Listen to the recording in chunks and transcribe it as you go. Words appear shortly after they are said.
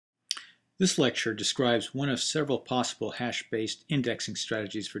This lecture describes one of several possible hash-based indexing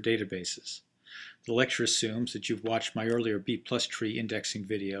strategies for databases. The lecture assumes that you've watched my earlier B+ tree indexing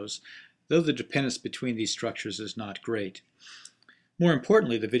videos, though the dependence between these structures is not great. More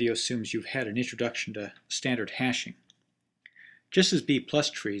importantly, the video assumes you've had an introduction to standard hashing. Just as B+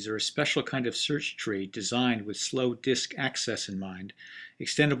 trees are a special kind of search tree designed with slow disk access in mind,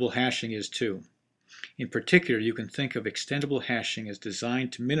 extendable hashing is too. In particular, you can think of extendable hashing as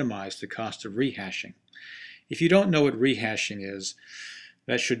designed to minimize the cost of rehashing. If you don't know what rehashing is,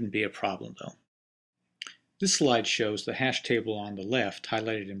 that shouldn't be a problem though. This slide shows the hash table on the left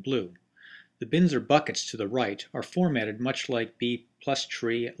highlighted in blue. The bins or buckets to the right are formatted much like B+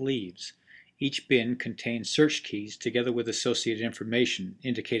 tree leaves. Each bin contains search keys together with associated information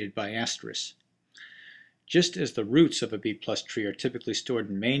indicated by asterisks. Just as the roots of a B+ tree are typically stored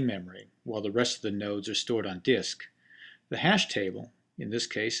in main memory, while the rest of the nodes are stored on disk, the hash table, in this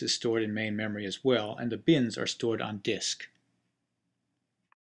case, is stored in main memory as well, and the bins are stored on disk.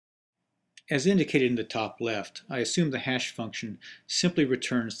 As indicated in the top left, I assume the hash function simply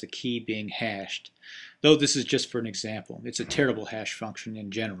returns the key being hashed, though this is just for an example. It's a terrible hash function in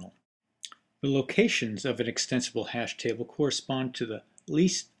general. The locations of an extensible hash table correspond to the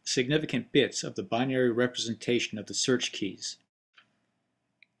least significant bits of the binary representation of the search keys.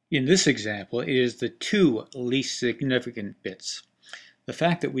 In this example, it is the two least significant bits. The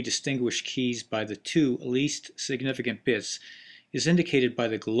fact that we distinguish keys by the two least significant bits is indicated by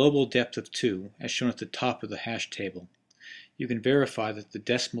the global depth of 2, as shown at the top of the hash table. You can verify that the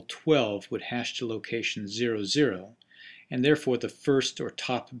decimal 12 would hash to location 00, and therefore the first or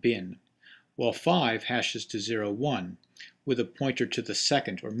top bin, while 5 hashes to 01, with a pointer to the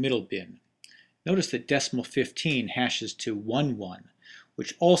second or middle bin. Notice that decimal 15 hashes to 11,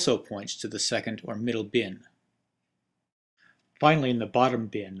 which also points to the second or middle bin. Finally, in the bottom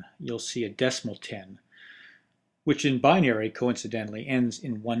bin, you'll see a decimal 10, which in binary coincidentally ends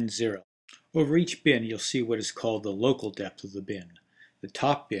in 10. Over each bin, you'll see what is called the local depth of the bin. The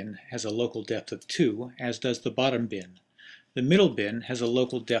top bin has a local depth of 2, as does the bottom bin. The middle bin has a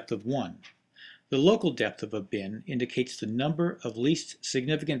local depth of 1. The local depth of a bin indicates the number of least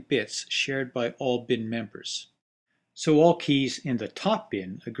significant bits shared by all bin members. So all keys in the top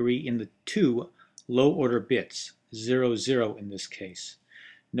bin agree in the two low-order bits, 00 in this case.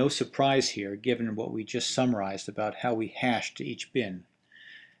 No surprise here given what we just summarized about how we hash to each bin.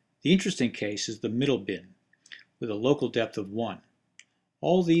 The interesting case is the middle bin, with a local depth of 1.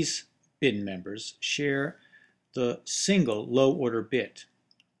 All these bin members share the single low-order bit.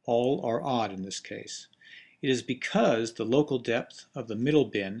 All are odd in this case. It is because the local depth of the middle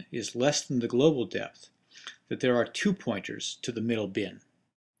bin is less than the global depth that there are 2 pointers to the middle bin.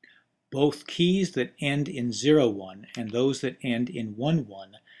 Both keys that end in 01 and those that end in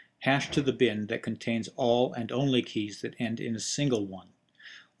 11 hash to the bin that contains all and only keys that end in a single one.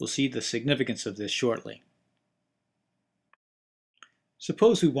 We'll see the significance of this shortly.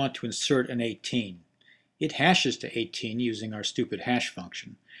 Suppose we want to insert an 18. It hashes to 18 using our stupid hash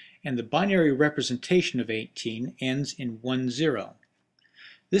function, and the binary representation of 18 ends in 10.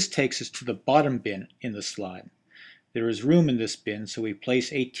 This takes us to the bottom bin in the slide. There is room in this bin, so we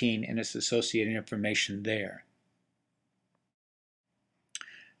place 18 and its associated information there.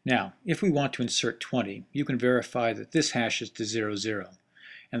 Now, if we want to insert 20, you can verify that this hashes to 00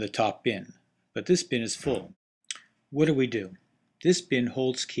 and the top bin, but this bin is full. What do? This bin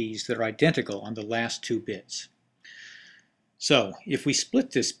holds keys that are identical on the last 2 bits. So, if we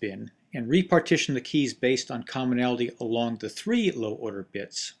split this bin and repartition the keys based on commonality along the 3 low-order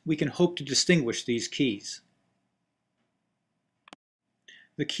bits, we can hope to distinguish these keys.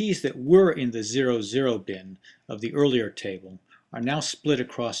 The keys that were in the 00 bin of the earlier table are now split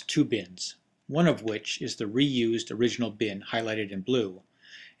across 2 bins, one of which is the reused original bin highlighted in blue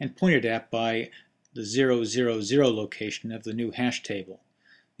and pointed at by the 000 location of the new hash table.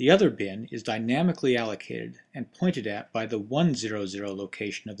 The other bin is dynamically allocated and pointed at by the 100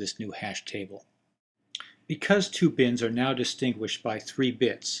 location of this new hash table. Because 2 bins are now distinguished by 3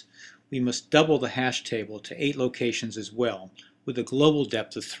 bits, we must double the hash table to 8 locations as well, with a global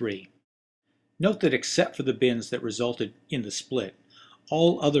depth of 3. Note that except for the bins that resulted in the split,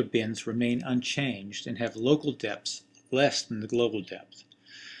 all other bins remain unchanged and have local depths less than the global depth.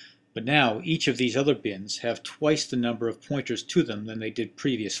 But now each of these other bins have twice the number of pointers to them than they did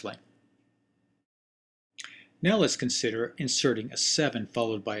previously. Now let's consider inserting a 7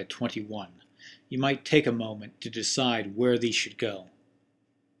 followed by a 21. You might take a moment to decide where these should go.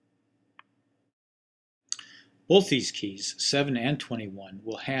 Both these keys, 7 and 21,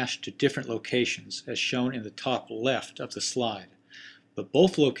 will hash to different locations as shown in the top left of the slide. but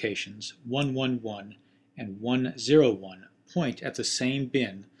both locations, 111 and 101, point at the same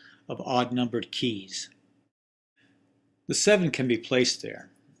bin of odd-numbered keys. The 7 can be placed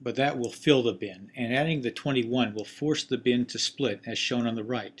there, but that will fill the bin, and adding the 21 will force the bin to split as shown on the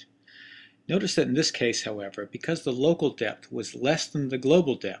right. Notice that in this case, however, because the local depth was less than the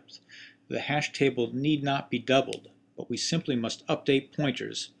global depth, the hash table need not be doubled, but we simply must update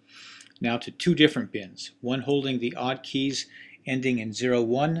pointers now to two different bins, one holding the odd keys ending in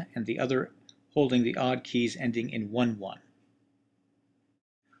 01 and the other holding the odd keys ending in 11.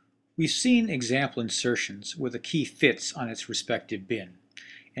 We've seen example insertions where the key fits on its respective bin,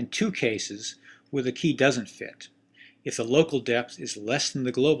 and two cases where the key doesn't fit. If the local depth is less than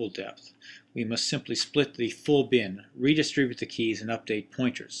the global depth, we must simply split the full bin, redistribute the keys, and update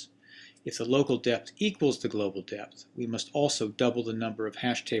pointers. If the local depth equals the global depth, we must also double the number of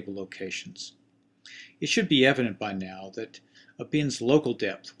hash table locations. It should be evident by now that a bin's local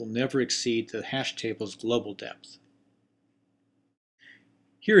depth will never exceed the hash table's global depth.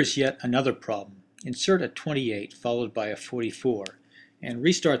 Here is yet another problem. Insert a 28 followed by a 44 and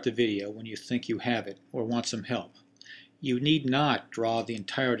restart the video when you think you have it or want some help. You need not draw the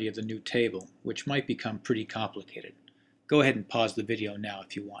entirety of the new table, which might become pretty complicated. Go ahead and pause the video now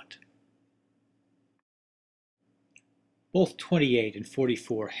if you want. Both 28 and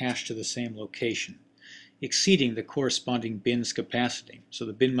 44 hash to the same location, exceeding the corresponding bin's capacity, so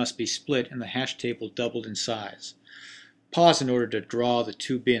the bin must be split and the hash table doubled in size. Pause in order to draw the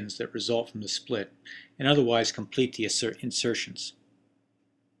two bins that result from the split, and otherwise complete the insertions.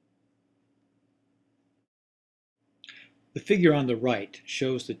 The figure on the right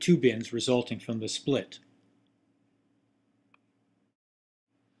shows the two bins resulting from the split.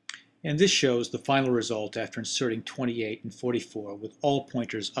 And this shows the final result after inserting 28 and 44 with all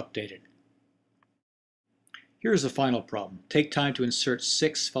pointers updated. Here is the final problem. Take time to insert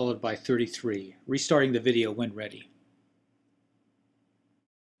 6 followed by 33, restarting the video when ready.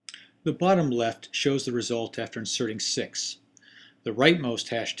 The bottom left shows the result after inserting 6. The rightmost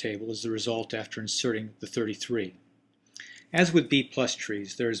hash table is the result after inserting the 33. As with B+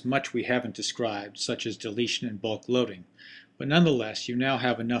 trees, there is much we haven't described, such as deletion and bulk loading, but nonetheless you now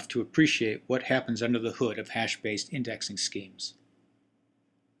have enough to appreciate what happens under the hood of hash-based indexing schemes.